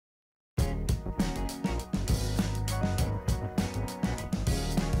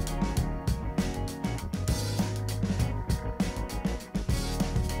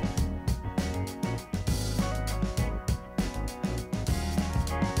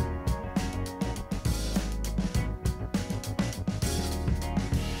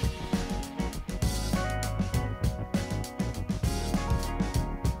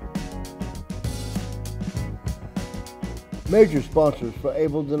Major sponsors for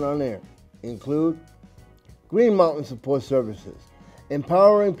Ableton On Air include Green Mountain Support Services,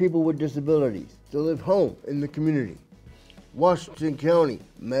 empowering people with disabilities to live home in the community. Washington County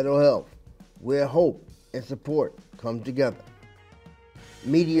Mental Health, where hope and support come together.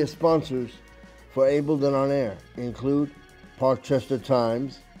 Media sponsors for Ableton On Air include Parkchester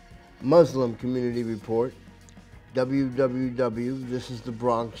Times, Muslim Community Report,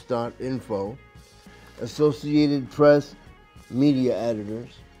 www.thisisthebronx.info, Associated Press Media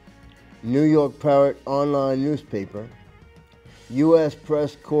Editors, New York Parrot Online Newspaper, U.S.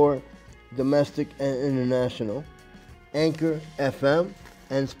 Press Corps Domestic and International, Anchor FM,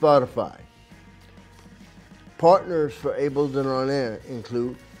 and Spotify. Partners for Ableton On Air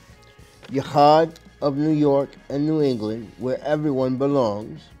include Yachad of New York and New England, where everyone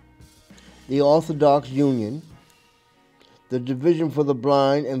belongs, the Orthodox Union, the Division for the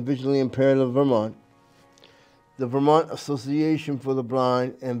Blind and Visually Impaired of Vermont, the Vermont Association for the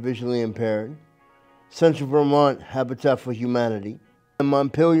Blind and Visually Impaired, Central Vermont Habitat for Humanity, and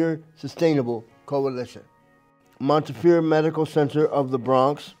Montpelier Sustainable Coalition. Montefiore Medical Center of the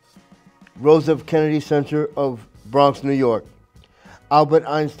Bronx, Rose F. Kennedy Center of Bronx, New York, Albert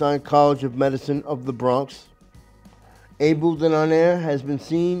Einstein College of Medicine of the Bronx. Ableton On Air has been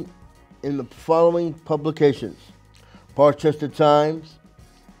seen in the following publications: Parkchester Times,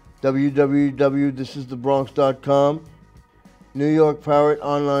 www.thisisthebronx.com, New York Parrot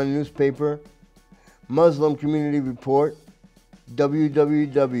Online Newspaper, Muslim Community Report,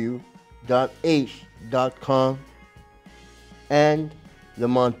 www.h.com, and the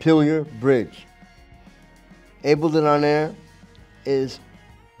Montpelier Bridge. Ableton On Air is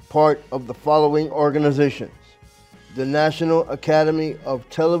part of the following organizations: the National Academy of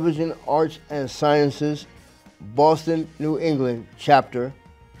Television Arts and Sciences, Boston, New England chapter,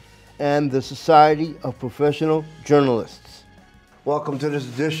 and the Society of Professional Journalists. Welcome to this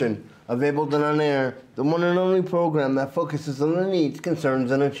edition of Ableton On Air, the one and only program that focuses on the needs, concerns,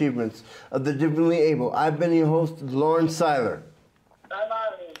 and achievements of the differently able. I've been your host, Lawrence Seiler.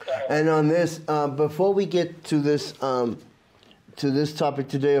 And on this, before we get to this topic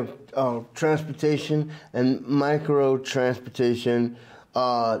today of transportation and micro-transportation,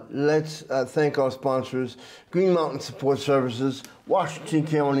 let's thank our sponsors, Green Mountain Support Services, Washington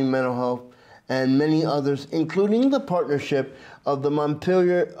County Mental Health, and many others, including the partnership of the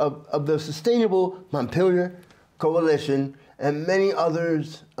Montpelier, of the Sustainable Montpelier Coalition, and many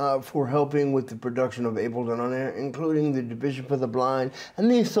others for helping with the production of Ableton On Air, including the Division for the Blind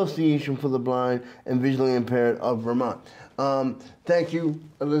and the Association for the Blind and Visually Impaired of Vermont. Thank you,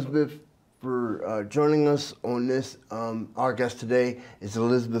 Elizabeth, for joining us on this. Our guest today is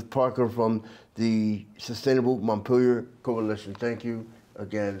Elizabeth Parker from the Sustainable Montpelier Coalition. Thank you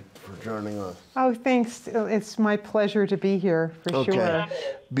again for joining us. Oh, thanks. It's my pleasure to be here, for sure.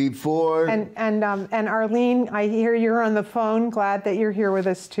 Before... And Arlene, I hear you're on the phone. Glad that you're here with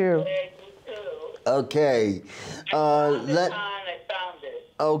us, too. Okay.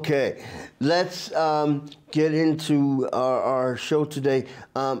 Okay. Let's get into our show today.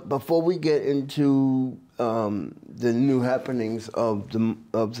 Before we get into the new happenings of the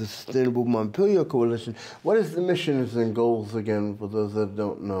Sustainable Montpelier Coalition, what is the missions and goals again for those that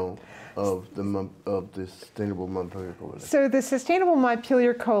don't know of the Sustainable Montpelier Coalition? So the Sustainable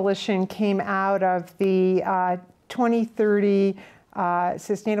Montpelier Coalition came out of the 2030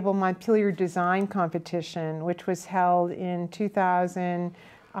 Sustainable Montpelier Design Competition, which was held in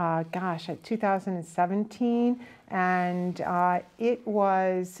 2017. And it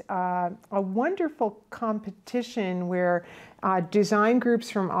was a wonderful competition where design groups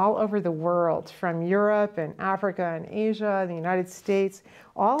from all over the world, from Europe and Africa and Asia, the United States,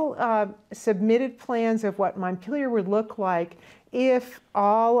 all submitted plans of what Montpelier would look like if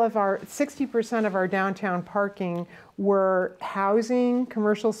all of our 60% of our downtown parking were housing,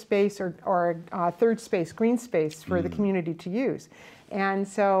 commercial space, or third space, green space for the community to use. And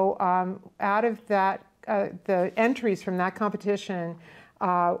so out of that, the entries from that competition,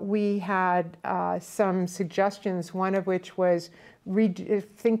 we had some suggestions, one of which was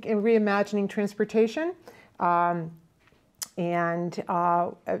reimagining transportation and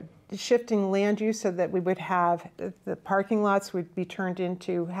shifting land use so that we would have the parking lots would be turned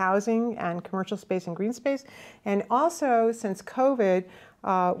into housing and commercial space and green space. And also, since COVID,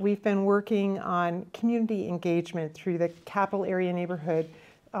 we've been working on community engagement through the capital area neighborhood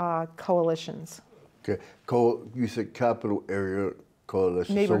coalitions. Okay, you said capital area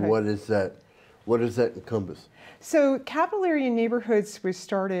coalition. Neighborhood. So what is that? What does that encompass? So capital area neighborhoods was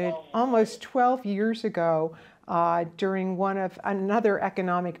started almost 12 years ago during another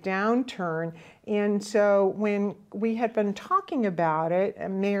economic downturn. And so when we had been talking about it,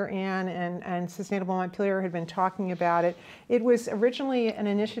 Mayor Ann and Sustainable Montpelier had been talking about it. It was originally an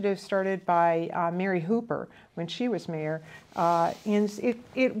initiative started by Mary Hooper when she was mayor. And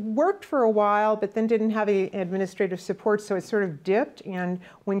it worked for a while, but then didn't have any administrative support, so it sort of dipped. And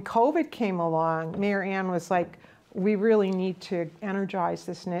when COVID came along, Mayor Ann was like, we really need to energize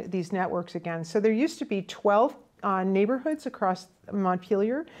these networks again. So there used to be 12 neighborhoods across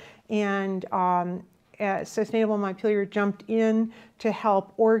Montpelier, and Sustainable Montpelier jumped in to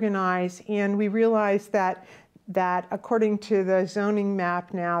help organize, and we realized that according to the zoning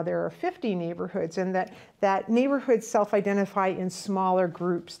map now, there are 50 neighborhoods, and that neighborhoods self-identify in smaller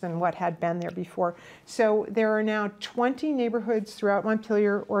groups than what had been there before. So there are now 20 neighborhoods throughout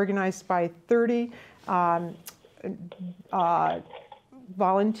Montpelier organized by 30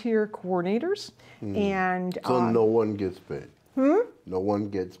 volunteer coordinators, and so no one gets paid. No one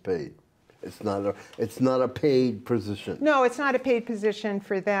gets paid. It's not a paid position. No, it's not a paid position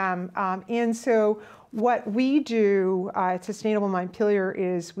for them. And so what we do at Sustainable Montpelier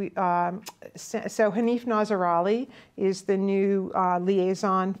is so Hanif Nazarali is the new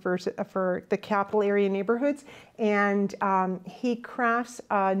liaison for the capital area neighborhoods, and he crafts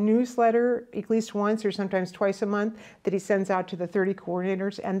a newsletter at least once or sometimes twice a month that he sends out to the 30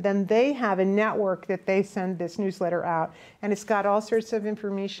 coordinators, and then they have a network that they send this newsletter out, and it's got all sorts of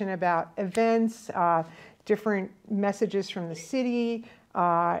information about events, different messages from the city.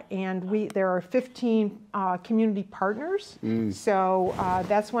 And there are 15 community partners, so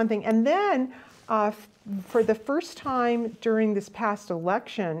that's one thing. And then for the first time during this past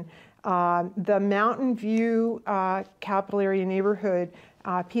election, the Mountain View capital area neighborhood,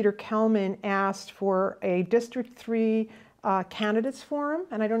 Peter Kelman asked for a District 3 candidates forum,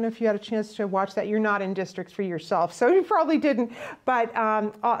 and I don't know if you had a chance to watch that. You're not in District 3 yourself, so you probably didn't. But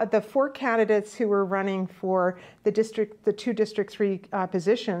the 4 candidates who were running for the 2 District 3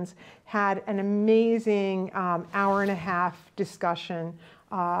 positions had an amazing hour-and-a-half discussion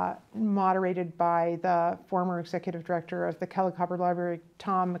moderated by the former executive director of the Kellogg Hubbard Library,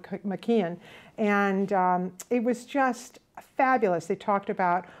 Tom McKeon. And it was just fabulous. They talked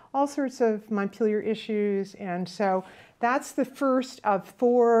about all sorts of Montpelier issues, and so that's the first of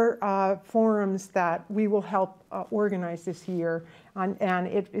 4 forums that we will help organize this year. And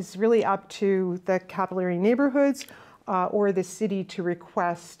it is really up to the capital area neighborhoods or the city to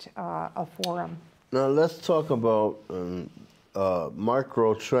request a forum. Now let's talk about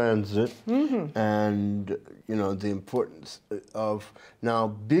micro transit and the importance of, now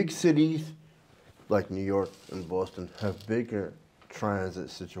big cities like New York and Boston have bigger transit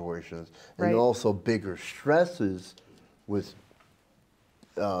situations and also bigger stresses with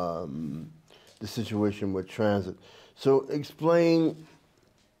the situation with transit. So explain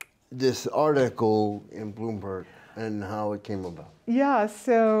this article in Bloomberg and how it came about. Yeah,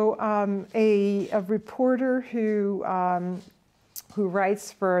 so a reporter who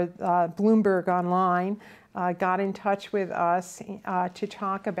writes for Bloomberg Online got in touch with us to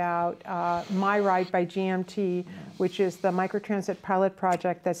talk about MyRide by GMT, which is the microtransit pilot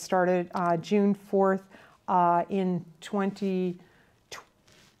project that started June 4th in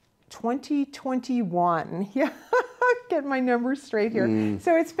 2021. Yeah, get my numbers straight here.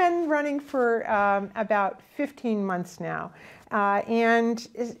 So it's been running for about 15 months now. And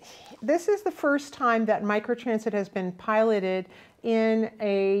this is the first time that microtransit has been piloted in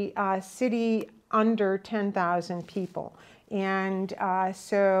a city under 10,000 people. And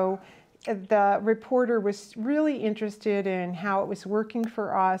so the reporter was really interested in how it was working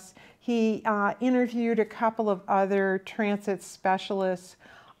for us. He interviewed a couple of other transit specialists,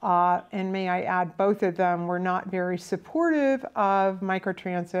 and may I add, both of them were not very supportive of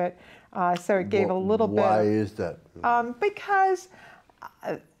microtransit. So it gave a little bit. Why is that? Because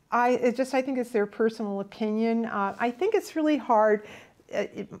I think it's their personal opinion. I think it's really hard.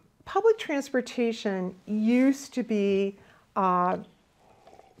 Public transportation used to be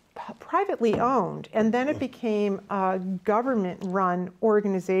privately owned, and then it became government-run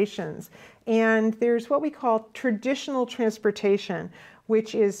organizations. And there's what we call traditional transportation,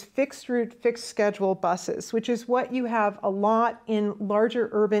 which is fixed route, fixed schedule buses, which is what you have a lot in larger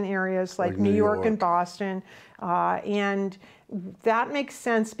urban areas like New York and Boston. And that makes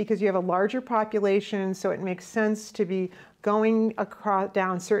sense because you have a larger population, so it makes sense to be going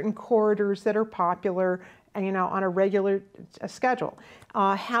down certain corridors that are popular, on a regular schedule.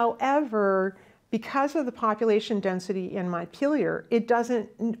 However, because of the population density in Montpelier, it doesn't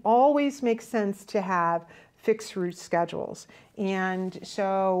always make sense to have fixed route schedules. And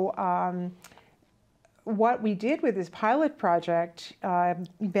so what we did with this pilot project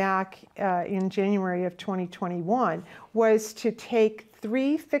back in January of 2021 was to take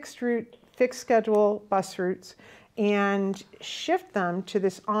 3 fixed schedule bus routes and shift them to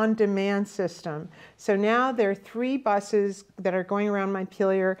this on-demand system. So now there are 3 buses that are going around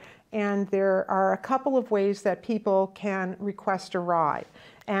Montpelier, and there are a couple of ways that people can request a ride.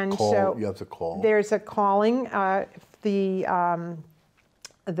 And so you have to call. There's a calling, the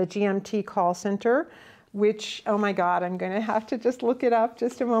GMT call center, which, oh my God, I'm going to have to just look it up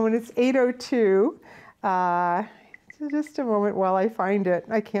just a moment. It's 802. So just a moment while I find it.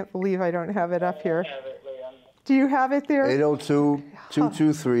 I can't believe I don't have it up here. Do you have it there?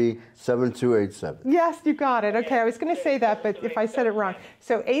 802-223-7287. Yes, you got it. Okay, I was going to say that, but if I said it wrong.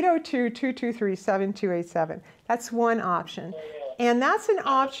 So 802-223-7287. That's one option. And that's an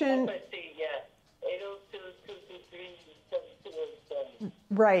option.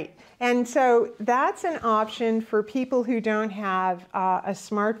 Right. And so that's an option for people who don't have a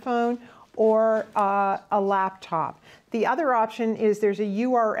smartphone or a laptop. The other option is there's a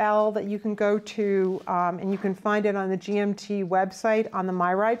URL that you can go to, and you can find it on the GMT website on the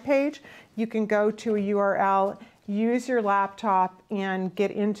MyRide page. You can go to a URL, use your laptop, and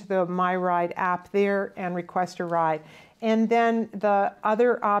get into the MyRide app there and request a ride. And then the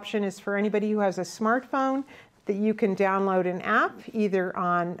other option is for anybody who has a smartphone, that you can download an app either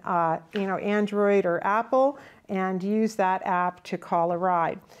on Android or Apple and use that app to call a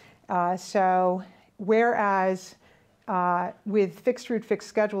ride. So whereas with fixed route, fixed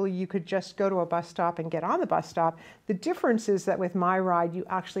schedule, you could just go to a bus stop and get on the bus stop, the difference is that with MyRide, you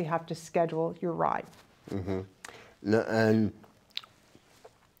actually have to schedule your ride. Mm-hmm. And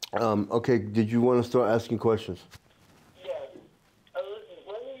okay, did you want to start asking questions?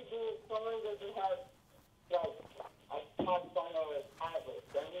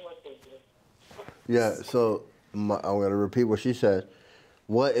 Yeah, so I'm going to repeat what she said.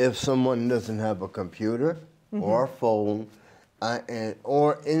 What if someone doesn't have a computer or a phone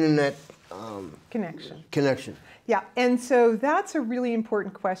or internet connection? Yeah, and so that's a really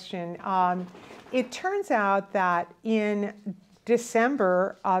important question. It turns out that in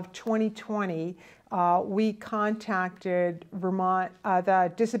December of 2020, we contacted Vermont,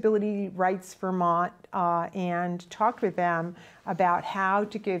 the Disability Rights Vermont, and talked with them about how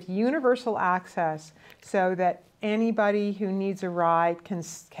to give universal access so that anybody who needs a ride can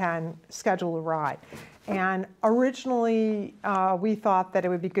schedule a ride. And originally, we thought that it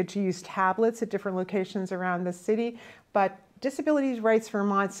would be good to use tablets at different locations around the city, but Disability Rights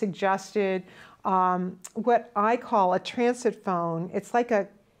Vermont suggested what I call a transit phone. It's like a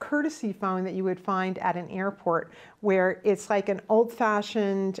courtesy phone that you would find at an airport, where it's like an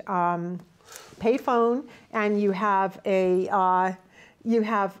old-fashioned payphone, and you have a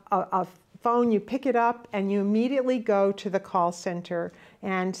phone, you pick it up, and you immediately go to the call center.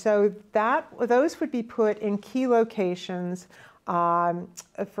 And so those would be put in key locations.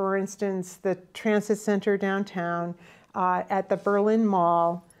 For instance, the Transit Center downtown, at the Berlin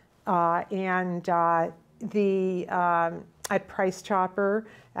Mall, and at Price Chopper,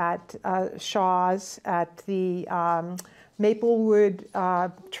 at Shaw's, at the Maplewood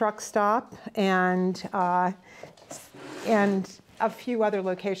truck stop, and a few other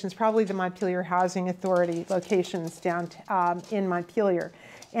locations, probably the Montpelier Housing Authority locations down in Montpelier.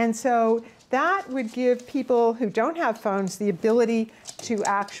 And so that would give people who don't have phones the ability to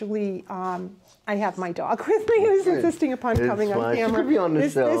actually, I have my dog with me who's insisting upon coming on camera. She could be on the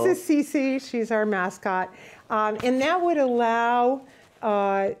show. This is Cece, she's our mascot. And that would allow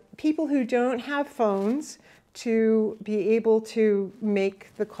people who don't have phones to be able to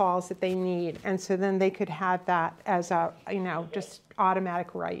make the calls that they need. And so then they could have that as a, just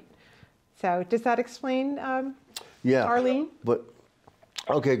automatic right. So does that explain, yeah, Arlene? But,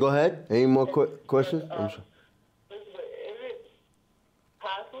 okay, go ahead. Any more questions? I'm sorry. Is it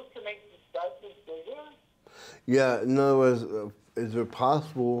possible to make the buses bigger? Yeah, in other words, is it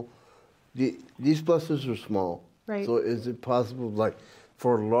possible, these buses are small. Right. So is it possible, like,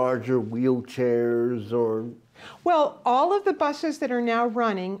 for larger wheelchairs or? Well, all of the buses that are now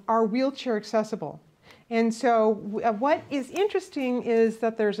running are wheelchair accessible. And so what is interesting is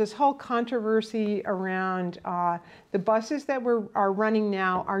that there's this whole controversy around the buses that are running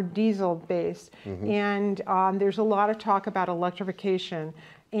now are diesel-based. Mm-hmm. And there's a lot of talk about electrification.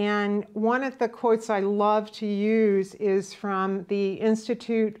 And one of the quotes I love to use is from the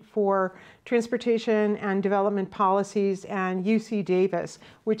Institute for Transportation and Development Policies and UC Davis,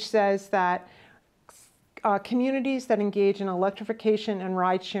 which says that communities that engage in electrification and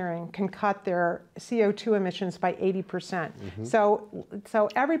ride sharing can cut their CO2 emissions by 80%. So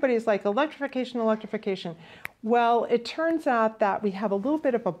everybody's like, electrification, electrification. Well, it turns out that we have a little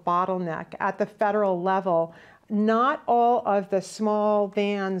bit of a bottleneck at the federal level. Not all of the small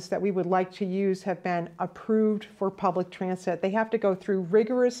vans that we would like to use have been approved for public transit. They have to go through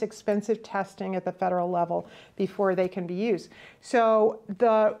rigorous, expensive testing at the federal level before they can be used. So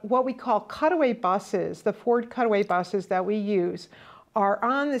what we call cutaway buses, the Ford cutaway buses that we use, are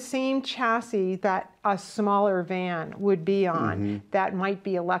on the same chassis that a smaller van would be on that might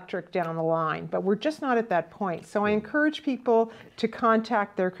be electric down the line, but we're just not at that point. So I encourage people to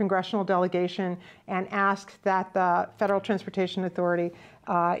contact their congressional delegation and ask that the Federal Transportation Authority,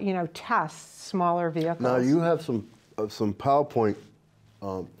 test smaller vehicles. Now you have some PowerPoint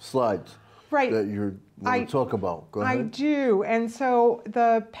slides that you want to talk about. Go ahead. I do, and so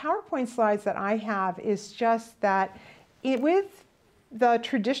the PowerPoint slides that I have is just that with the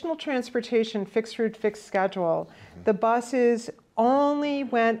traditional transportation fixed route, fixed schedule, the buses only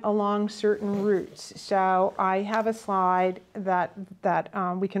went along certain routes. So I have a slide that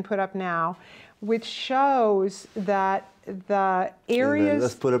we can put up now, which shows that the areas.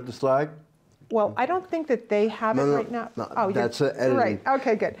 Let's put up the slide. Well, I don't think that they have it right now. No, oh, that's editing. Right.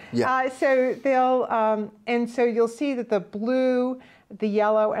 Okay, good. Yeah. So they'll, and so you'll see that the blue, the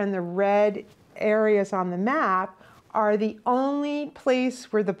yellow, and the red areas on the map are the only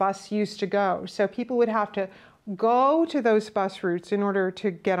place where the bus used to go. So people would have to go to those bus routes in order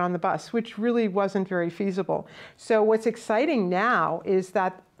to get on the bus, which really wasn't very feasible. So what's exciting now is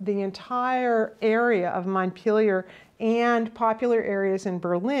that the entire area of Montpelier and popular areas in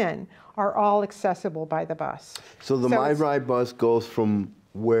Berlin are all accessible by the bus. So the MyRide bus goes from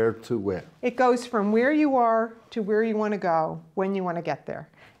where to where? It goes from where you are to where you want to go when you want to get there.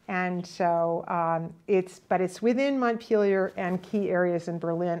 And so it's within Montpelier, and key areas in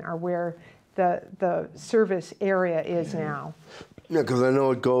Berlin are where the service area is now. Yeah, because I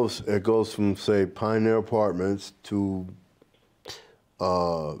know it goes from, say, Pioneer Apartments to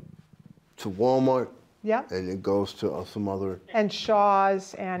Walmart. Yeah. And it goes to some other. And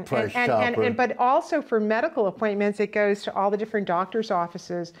Shaw's and but also for medical appointments, it goes to all the different doctors'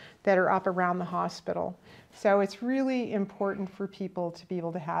 offices that are up around the hospital. So it's really important for people to be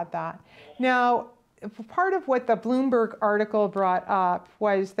able to have that. Now, part of what the Bloomberg article brought up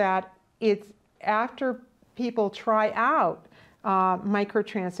was that it's after people try out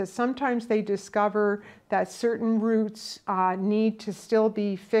microtransit, sometimes they discover that certain routes need to still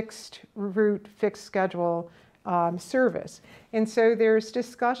be fixed route, fixed schedule service. And so there's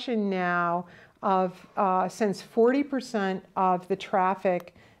discussion now of, since 40% of the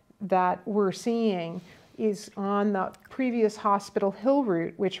traffic that we're seeing is on the previous Hospital Hill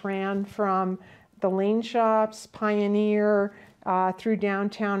route, which ran from the Lane Shops, Pioneer, through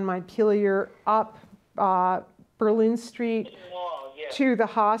downtown Montpelier, up Berlin Street, to the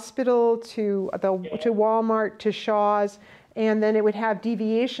hospital, to Walmart, to Shaw's, and then it would have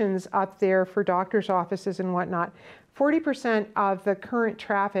deviations up there for doctors' offices and whatnot. 40% of the current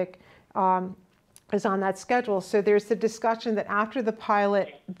traffic is on that schedule. So there's the discussion that after the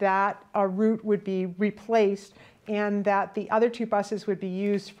pilot, that a route would be replaced and that the other two buses would be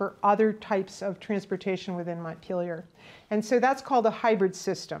used for other types of transportation within Montpelier. And so that's called a hybrid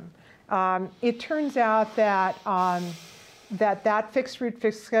system. It turns out that that fixed route,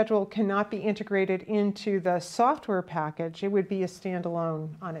 fixed schedule cannot be integrated into the software package. It would be a standalone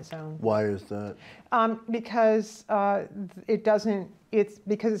on its own. Why is that? Because it doesn't. It's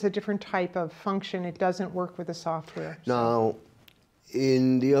because it's a different type of function. It doesn't work with the software. Now,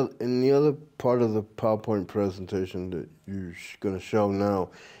 in the other part of the PowerPoint presentation that you're going to show now,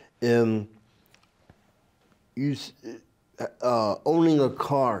 owning a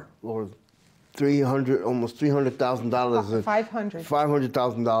car or almost $300,000.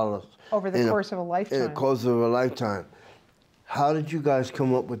 $500,000 over the course of a lifetime. In the course of a lifetime. How did you guys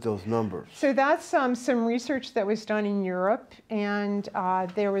come up with those numbers? So that's some research that was done in Europe, and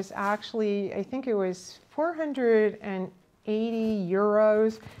there was actually, I think it was 480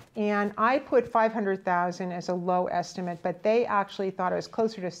 euros, and I put 500,000 as a low estimate, but they actually thought it was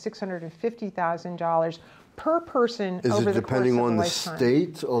closer to $650,000 per person over the course of a lifetime. Is it depending on the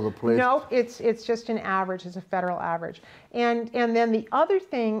state or the place? No, it's just an average. It's a federal average. And then the other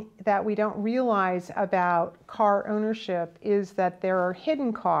thing that we don't realize about car ownership is that there are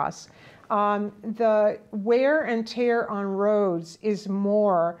hidden costs. The wear and tear on roads is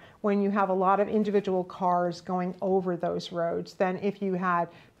more when you have a lot of individual cars going over those roads than if you had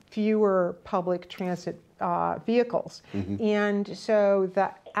fewer public transit vehicles. Mm-hmm. And so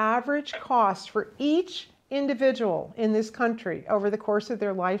the average cost for each individual in this country over the course of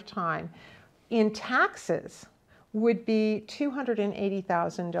their lifetime in taxes would be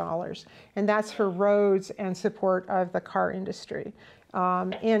 $280,000, and that's for roads and support of the car industry.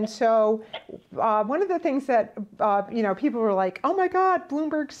 And so one of the things that, people were like, oh my God,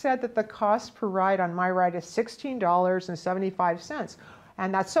 Bloomberg said that the cost per ride on MyRide is $16.75.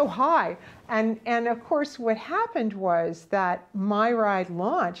 And that's so high. And of course, what happened was that MyRide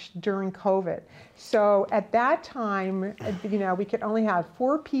launched during COVID. So at that time, we could only have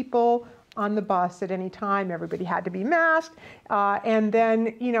 4 people on the bus at any time. Everybody had to be masked. And then,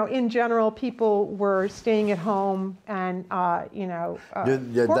 in general, people were staying at home and,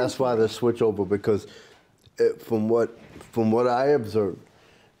 that's why the switch over, because from what I observed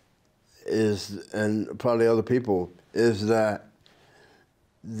is, and probably other people, is that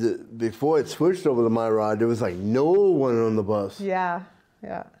before it switched over to MyRide, there was like no one on the bus. Yeah.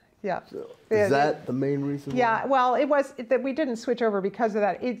 So is that the main reason? Yeah, well, it was that we didn't switch over because of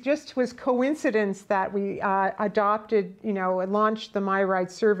that. It just was coincidence that we adopted, launched the MyRide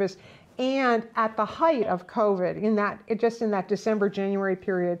service, and at the height of COVID, in that December, January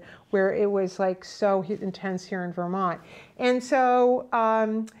period where it was like so intense here in Vermont. And so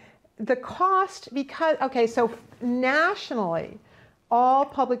the cost, so nationally, all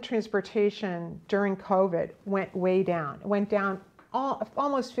public transportation during COVID went way down. It went down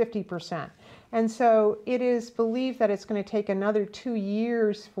almost 50%. And so it is believed that it's going to take another 2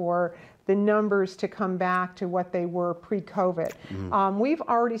 years for the numbers to come back to what they were pre-COVID. We've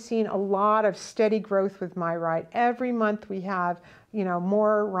already seen a lot of steady growth with MyRide. Every month we have,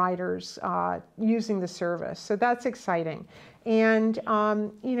 more riders using the service. So that's exciting. And,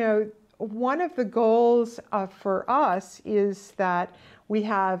 one of the goals for us is that we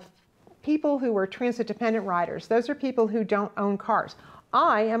have people who are transit-dependent riders. Those are people who don't own cars.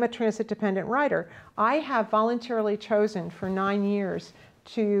 I am a transit-dependent rider. I have voluntarily chosen for 9 years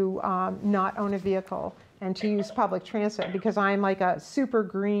to not own a vehicle and to use public transit because I'm like a super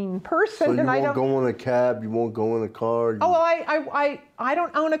green person. So you won't go in a cab, you won't go in a car? Oh, well, I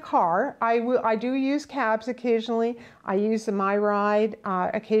don't own a car. I do use cabs occasionally. I use the MyRide.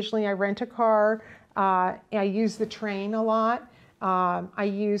 Occasionally I rent a car. I use the train a lot. I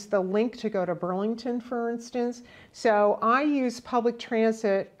use the Link to go to Burlington, for instance. So I use public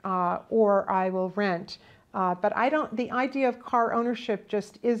transit or I will rent. But the idea of car ownership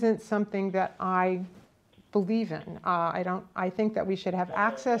just isn't something that I believe in. I think that we should have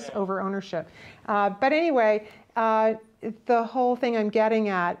access over ownership. But anyway, the whole thing I'm getting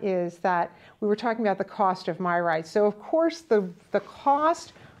at is that we were talking about the cost of MyRide. So of course the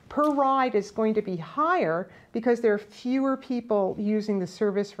cost per ride is going to be higher because there are fewer people using the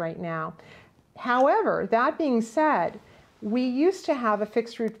service right now. However, that being said, we used to have a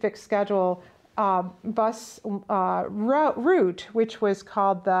fixed route, fixed schedule bus route, which was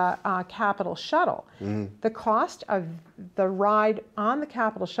called the Capital Shuttle. The cost of the ride on the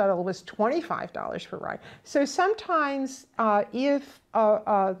Capital Shuttle was $25 per ride. So sometimes if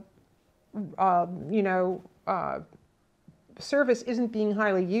service isn't being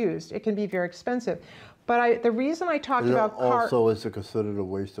highly used, it can be very expensive. But the reason I talked about also it's considered a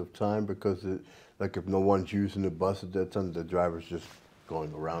waste of time because if no one's using the bus at that time, the driver's just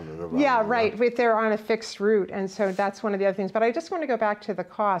going around and around. Yeah, right. If they're on a fixed route, and so that's one of the other things. But I just want to go back to the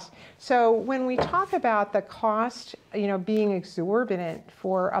cost. So when we talk about the cost, being exorbitant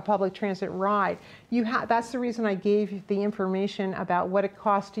for a public transit ride, that's the reason I gave you the information about what it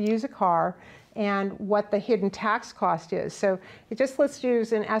costs to use a car and what the hidden tax cost is. So let's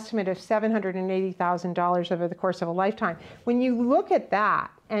use an estimate of $780,000 over the course of a lifetime. When you look at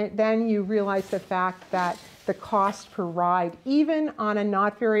that, and then you realize the fact that the cost per ride, even on a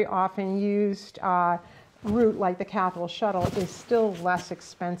not very often used route like the Capital Shuttle, is still less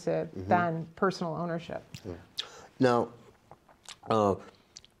expensive than personal ownership. Now, the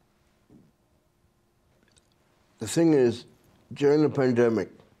thing is, during the pandemic,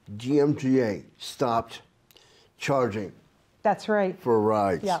 GMTA stopped charging. That's right. For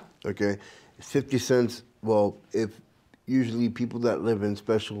rides. Yeah. Okay, 50 cents. Well, if usually people that live in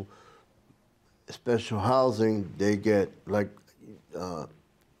special housing, they get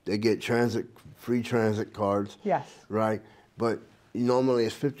free transit cards. Yes. Right, but normally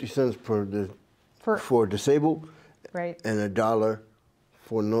it's 50 cents for disabled. Right. And $1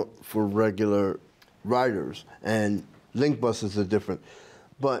 for regular riders, and Link buses are different.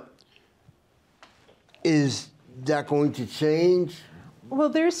 But is that going to change? Well,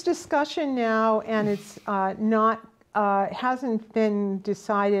 there's discussion now, and it's hasn't been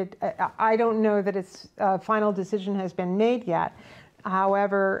decided. I don't know that its final decision has been made yet.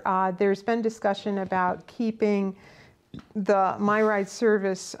 However, there's been discussion about keeping the MyRide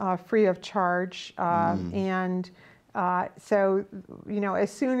service free of charge, and so, as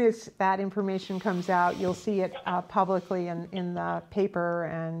soon as that information comes out, you'll see it publicly in the paper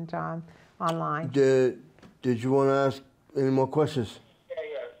and online. Did you want to ask any more questions? Yeah.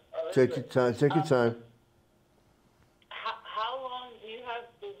 Take your time. Take your time. How long do you have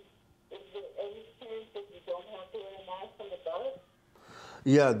to? Is there any chance that you don't have to wear a mask on the bus?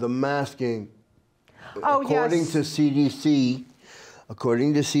 Yeah, the masking. Oh, according yes. to CDC,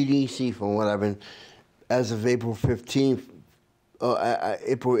 from what I've been, as of April 15th,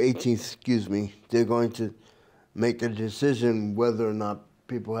 April 18th, excuse me, they're going to make a decision whether or not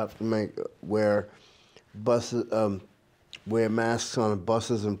people have to wear masks on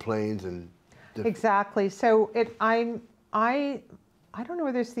buses and planes and. Exactly. So I don't know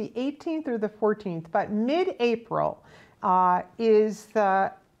whether it's the 18th or the 14th, but mid-April is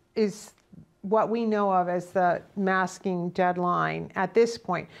what we know of as the masking deadline at this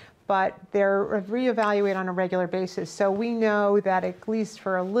point. But they're reevaluated on a regular basis. So we know that at least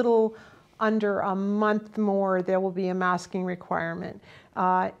for a little under a month more, there will be a masking requirement.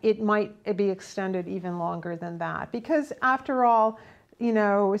 It might be extended even longer than that, because after all,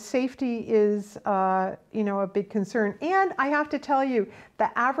 safety is, a big concern. And I have to tell you,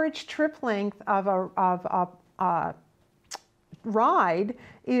 the average trip length of a ride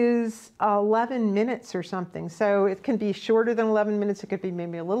is 11 minutes or something. So it can be shorter than 11 minutes. It could be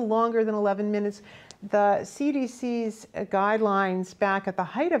maybe a little longer than 11 minutes. The CDC's guidelines back at the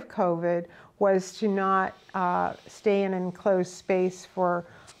height of COVID was to not stay in an enclosed space for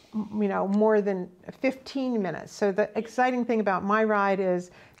more than 15 minutes. So the exciting thing about MyRide is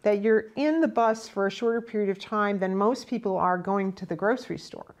that you're in the bus for a shorter period of time than most people are going to the grocery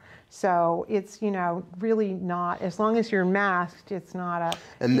store. So it's, really not, as long as you're masked, it's not a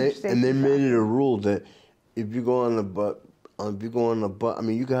huge safety And they made factor. it a rule that if you go on the bus, I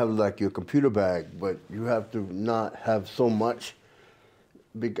mean, you can have like your computer bag, but you have to not have so much.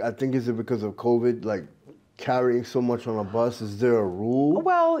 I think it's because of COVID, like carrying so much on a bus. Is there a rule?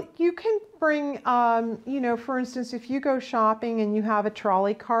 Well, you can bring, for instance, if you go shopping and you have a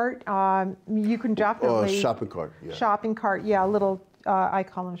trolley cart, you can definitely. Shopping cart, yeah. Shopping cart, yeah, little, I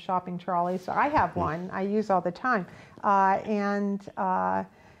call them shopping trolleys. So I have one I use all the time.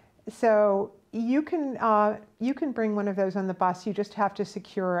 So you can bring one of those on the bus. You just have to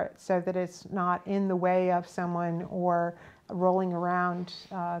secure it so that it's not in the way of someone or rolling around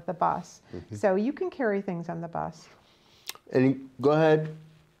the bus. Mm-hmm. So you can carry things on the bus. Go ahead.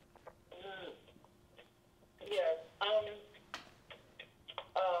 Yes.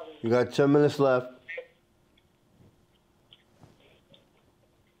 You got 10 minutes left.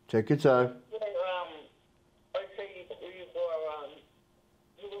 Take your time. Let's say you go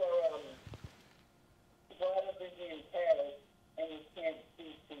out of busy in Paris and you can't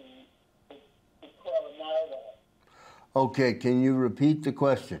see to Coronado. Okay, can you repeat the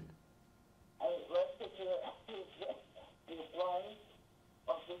question? Let's say you're blind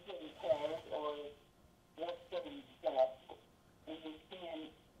or busy in Paris or let's say in South and you can't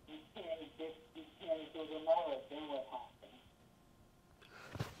go to Mara, then what happens?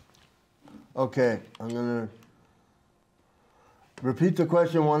 Okay, I'm gonna repeat the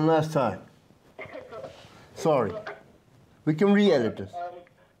question one last time. Sorry. We can re-edit this.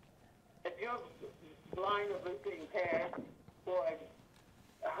 If you're blind or visually impaired or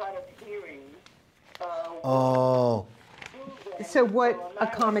hard of hearing, Oh. So what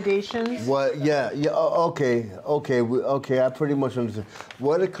accommodations? What? Yeah. Okay. I pretty much understand.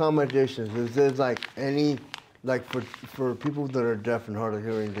 What accommodations? Is there like any, like for people that are deaf and hard of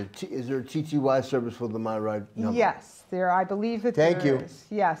hearing? Is there a TTY service for the MyRide number? Yes, I believe that Thank there you. is.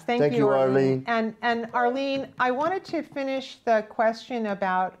 Yes, Thank you, Arlene. And Arlene, I wanted to finish the question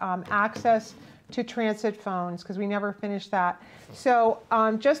about access to transit phones, because we never finished that. So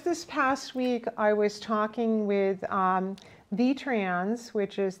just this past week, I was talking with VTrans,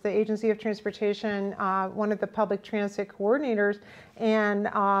 which is the Agency of Transportation, one of the public transit coordinators, and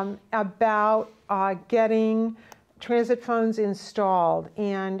about getting transit phones installed.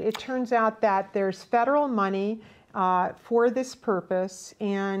 And it turns out that there's federal money for this purpose,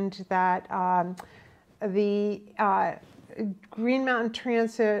 and that the Green Mountain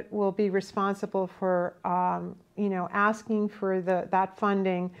Transit will be responsible for, asking for that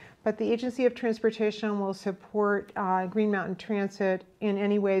funding, but the Agency of Transportation will support Green Mountain Transit in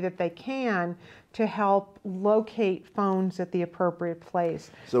any way that they can to help locate phones at the appropriate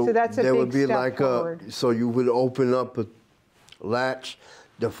place. So that's a there big would be step like forward. so you would open up a latch,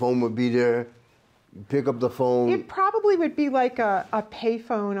 the phone would be there, You pick up the phone. It probably would be like a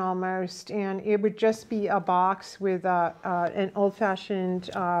payphone almost, and it would just be a box with an old-fashioned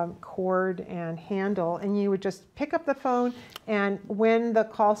cord and handle, and you would just pick up the phone, and when the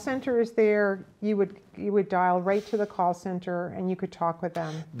call center is there, you would dial right to the call center, and you could talk with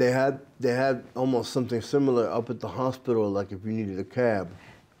them. They had almost something similar up at the hospital, like if you needed a cab.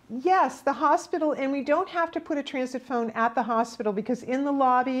 Yes, the hospital, and we don't have to put a transit phone at the hospital because in the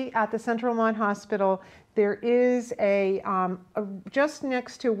lobby at the Central Vermont Hospital, there is just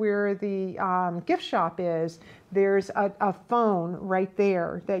next to where the gift shop is, there's a phone right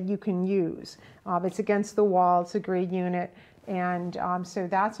there that you can use. It's against the wall, it's a gray unit. And so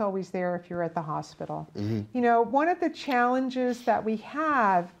that's always there if you're at the hospital. Mm-hmm. You know, one of the challenges that we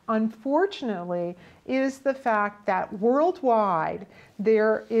have, unfortunately, is the fact that worldwide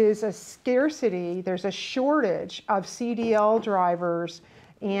there is a scarcity, there's a shortage of CDL drivers.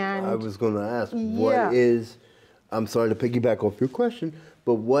 And I was going to ask, I'm sorry to piggyback off your question,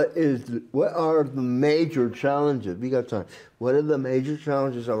 but what are the major challenges? We got time. What are the major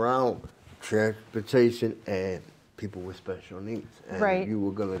challenges around transportation and people with special needs? And right. You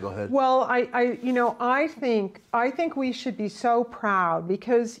were going to go ahead. Well, I think we should be so proud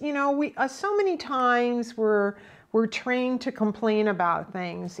because, you know, we so many times we're trained to complain about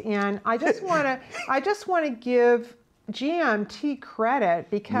things, and I just want to give GMT credit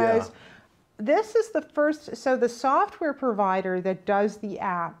because this is the first. So the software provider that does the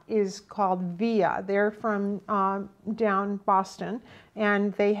app is called VIA. They're from down Boston,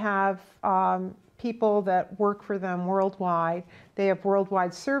 and they have people that work for them worldwide. They have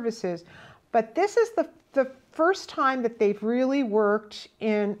worldwide services. But this is the first time that they've really worked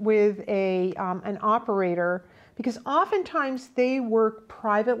with an operator, because oftentimes they work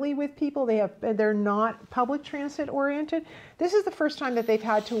privately with people. They're not public transit oriented. This is the first time that they've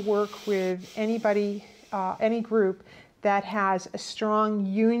had to work with anybody, any group that has a strong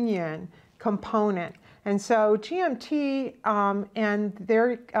union component. And so GMT and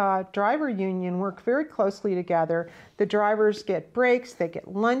their driver union work very closely together. The drivers get breaks, they get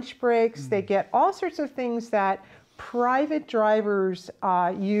lunch breaks, they get all sorts of things that private drivers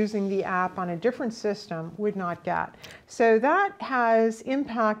using the app on a different system would not get. So that has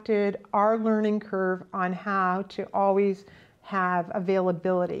impacted our learning curve on how to always have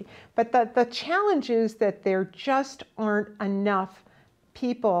availability. But the challenge is that there just aren't enough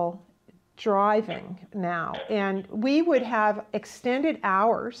people driving now, and we would have extended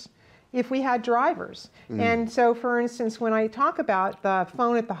hours if we had drivers. And so, for instance, when I talk about the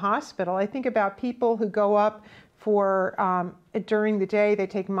phone at the hospital, I think about people who go up for during the day, they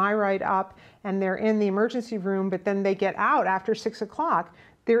take MyRide up and they're in the emergency room, but then they get out after 6 o'clock.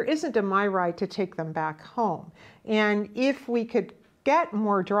 There isn't a MyRide to take them back home. And if we could get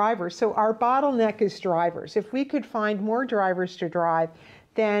more drivers, so our bottleneck is drivers. If we could find more drivers to drive,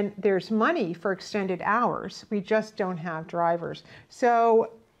 then there's money for extended hours. We just don't have drivers.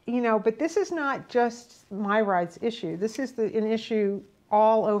 So, you know, but this is not just MyRide's issue. This is an issue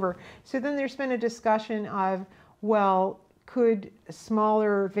all over. So then there's been a discussion of, well, could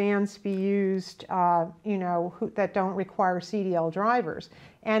smaller vans be used, you know, that don't require CDL drivers?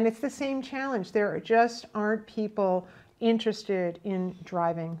 And it's the same challenge. There just aren't people interested in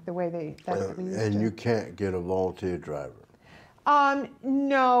driving the way we used to. And you can't get a volunteer driver.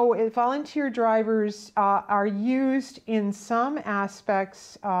 No, volunteer drivers are used in some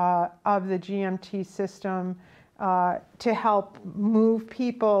aspects of the GMT system to help move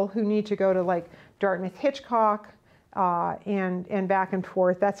people who need to go to like Dartmouth Hitchcock and back and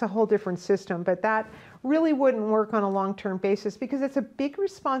forth. That's a whole different system, but that really wouldn't work on a long-term basis because it's a big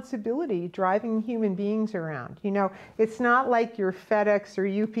responsibility driving human beings around. You know, it's not like your FedEx or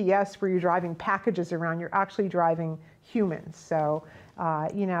UPS where you're driving packages around. You're actually driving humans. So,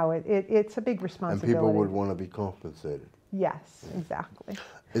 you know, it's a big responsibility. And people would want to be compensated. Yes, exactly.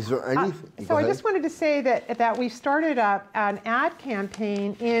 Is there anything? So I just wanted to say that we started up an ad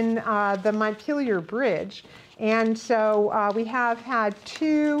campaign in the Montpelier Bridge. And so we have had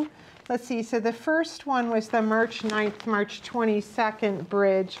two, let's see, so the first one was the March 9th, March 22nd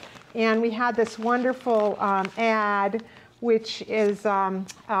bridge. And we had this wonderful ad, which is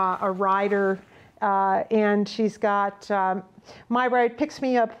a rider, and she's got, MyRide picks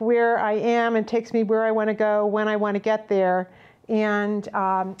me up where I am and takes me where I want to go when I want to get there. And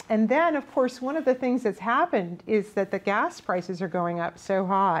then, of course, one of the things that's happened is that the gas prices are going up so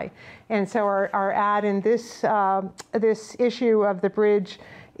high. And so our ad in this issue of the bridge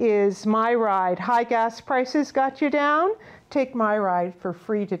is MyRide. High gas prices got you down? take MyRide for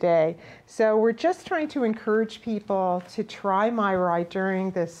free today. So we're just trying to encourage people to try MyRide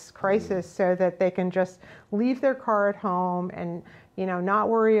during this crisis so that they can just leave their car at home and not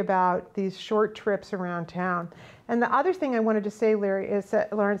worry about these short trips around town. And the other thing I wanted to say, Larry,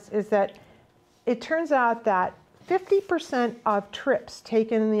 Lawrence, is that it turns out that 50% of trips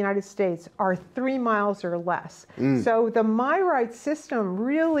taken in the United States are 3 miles or less. So the MyRide system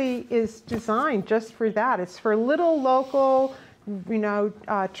really is designed just for that. It's for little local,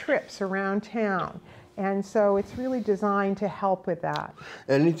 trips around town. And so it's really designed to help with that.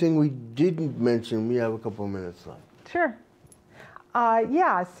 Anything we didn't mention? We have a couple of minutes left. Sure.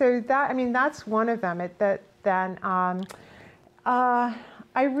 Yeah, so that's one of them.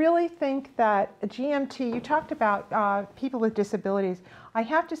 I really think that GMT, you talked about people with disabilities. I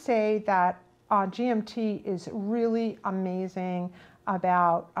have to say that GMT is really amazing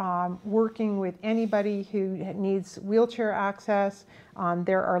about working with anybody who needs wheelchair access.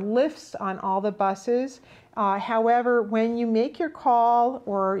 There are lifts on all the buses. However, when you make your call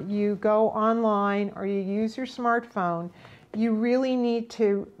or you go online or you use your smartphone, you really need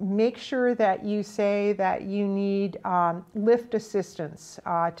to make sure that you say that you need lift assistance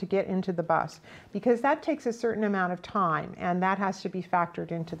to get into the bus, because that takes a certain amount of time and that has to be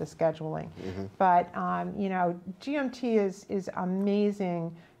factored into the scheduling. But GMT is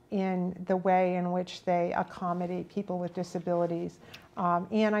amazing in the way in which they accommodate people with disabilities.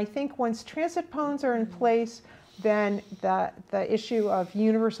 And I think once transit pones are in place, then the issue of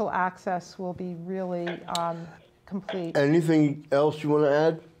universal access will be really complete. Anything else you want to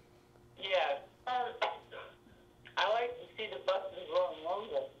add? Yeah. I like to see the buses run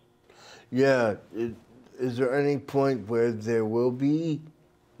longer. Yeah. Is there any point where there will be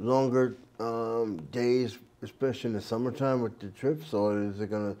longer days, especially in the summertime with the trips, or is it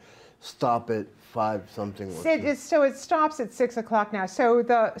going to stop at 5 something? So it stops at 6 o'clock now. So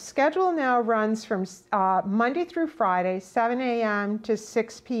the schedule now runs from Monday through Friday, 7 a.m. to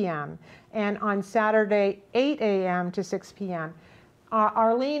 6 p.m. and on Saturday, 8 a.m. to 6 p.m.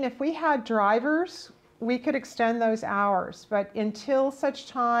 Arlene, if we had drivers, we could extend those hours, but until such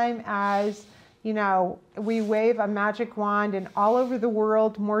time as we wave a magic wand and all over the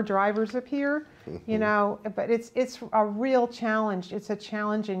world more drivers appear, but it's a real challenge. It's a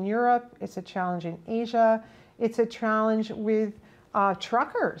challenge in Europe, it's a challenge in Asia, it's a challenge with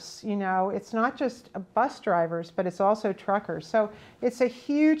truckers. It's not just bus drivers, but it's also truckers. So it's a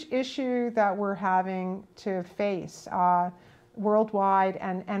huge issue that we're having to face worldwide,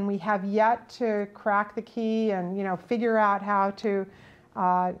 and we have yet to crack the key and figure out how to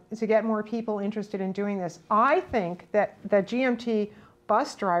get more people interested in doing this. I think that the GMT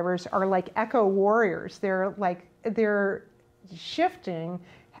bus drivers are like eco warriors. They're shifting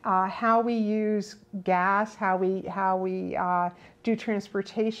how we use gas, how we do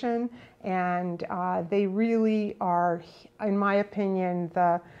transportation, and they really are, in my opinion,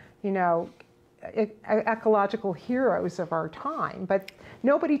 the ecological heroes of our time. But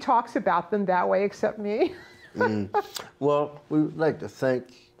nobody talks about them that way except me. Well, we would like to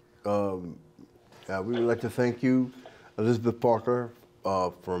thank you, Elizabeth Parker,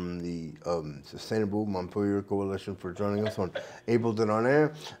 from the Sustainable Montpelier Coalition, for joining us on Ableton On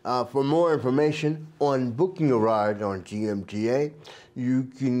Air. For more information on booking a ride on GMTA,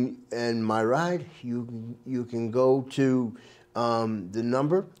 and MyRide, you can go to the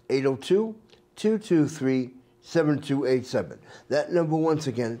number 802-223-7287. That number once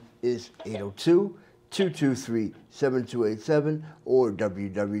again is 802-223-7287 or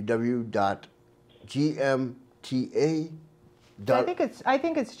www.gmta.org. I think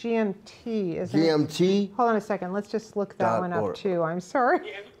it's GMT, isn't it? GMT. Hold on a second. Let's just look that one up too. I'm sorry.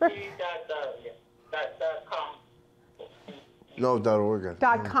 GMT.com. No, .org.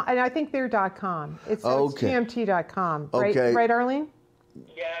 .com, and I think they're .com. It's GMT.com. Right, Okay. right, Arlene?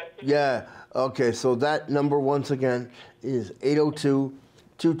 Yeah. Okay. So that number once again is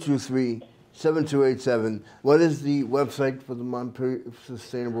 802-223-7287. What is the website for the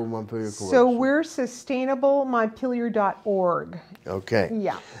Sustainable Montpelier Coalition? So we're sustainablemontpelier.org. Okay.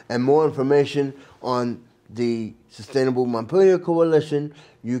 Yeah. And more information on the Sustainable Montpelier Coalition,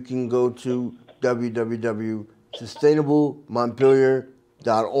 you can go to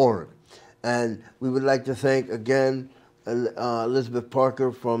www.sustainablemontpelier.org. And we would like to thank again Elizabeth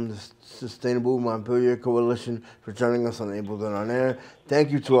Parker from the Sustainable Montpelier Coalition for joining us on Ableton On Air. Thank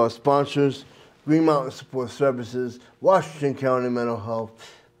you to our sponsors, Green Mountain Support Services, Washington County Mental Health,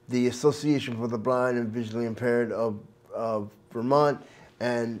 the Association for the Blind and Visually Impaired of Vermont,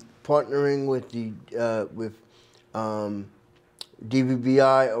 and partnering with the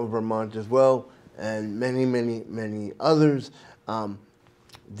DVBI of Vermont as well. and many, many, many others.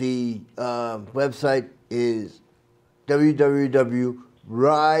 The website is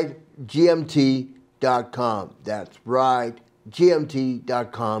www.ridegmt.com. That's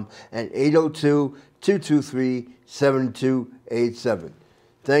ridegmt.com and 802-223-7287.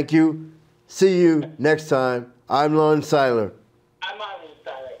 Thank you. See you next time. I'm Lon Seiler. I'm on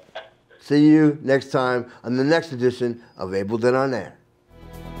Seiler. See you next time on the next edition of Ableton on Air.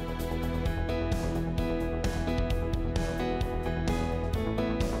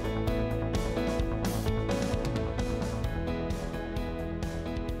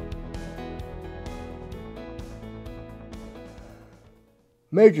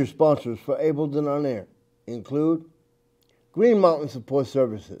 Major sponsors for Ableton on Air include Green Mountain Support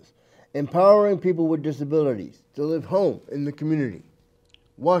Services, empowering people with disabilities to live home in the community.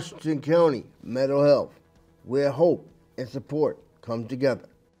 Washington County Mental Health, where hope and support come together.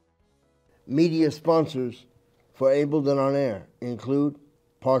 Media sponsors for Ableton on Air include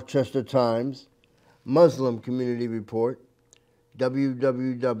Parkchester Times, Muslim Community Report,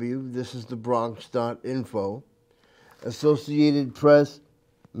 www.thisisthebronx.info, Associated Press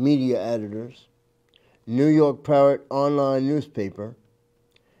Media Editors, New York Parrot Online Newspaper,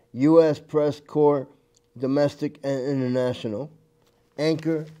 U.S. Press Corps Domestic and International,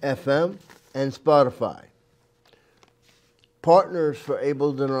 Anchor FM, and Spotify. Partners for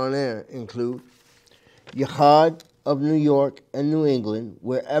Ableton on Air include Yahad of New York and New England,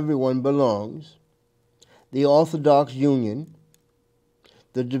 where everyone belongs, the Orthodox Union,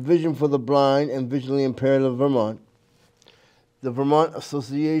 the Division for the Blind and Visually Impaired of Vermont, the Vermont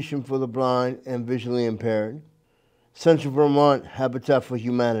Association for the Blind and Visually Impaired, Central Vermont Habitat for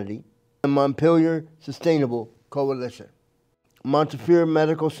Humanity, and Montpelier Sustainable Coalition. Montefiore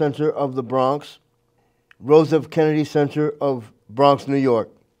Medical Center of the Bronx, Rose F. Kennedy Center of Bronx, New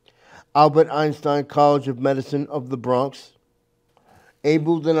York, Albert Einstein College of Medicine of the Bronx.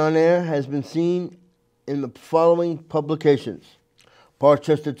 Ableton on Air has been seen in the following publications: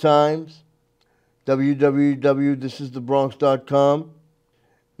 Parkchester Times, www.thisisthebronx.com,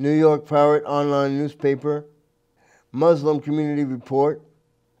 New York Parrot Online Newspaper, Muslim Community Report,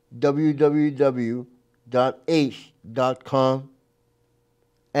 www.aish.com,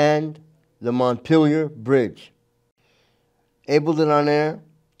 and the Montpelier Bridge. Ableton on Air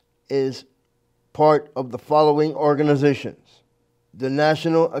is part of the following organizations: the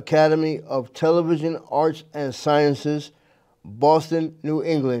National Academy of Television Arts and Sciences, Boston, New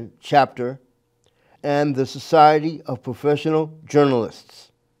England chapter, and the Society of Professional Journalists.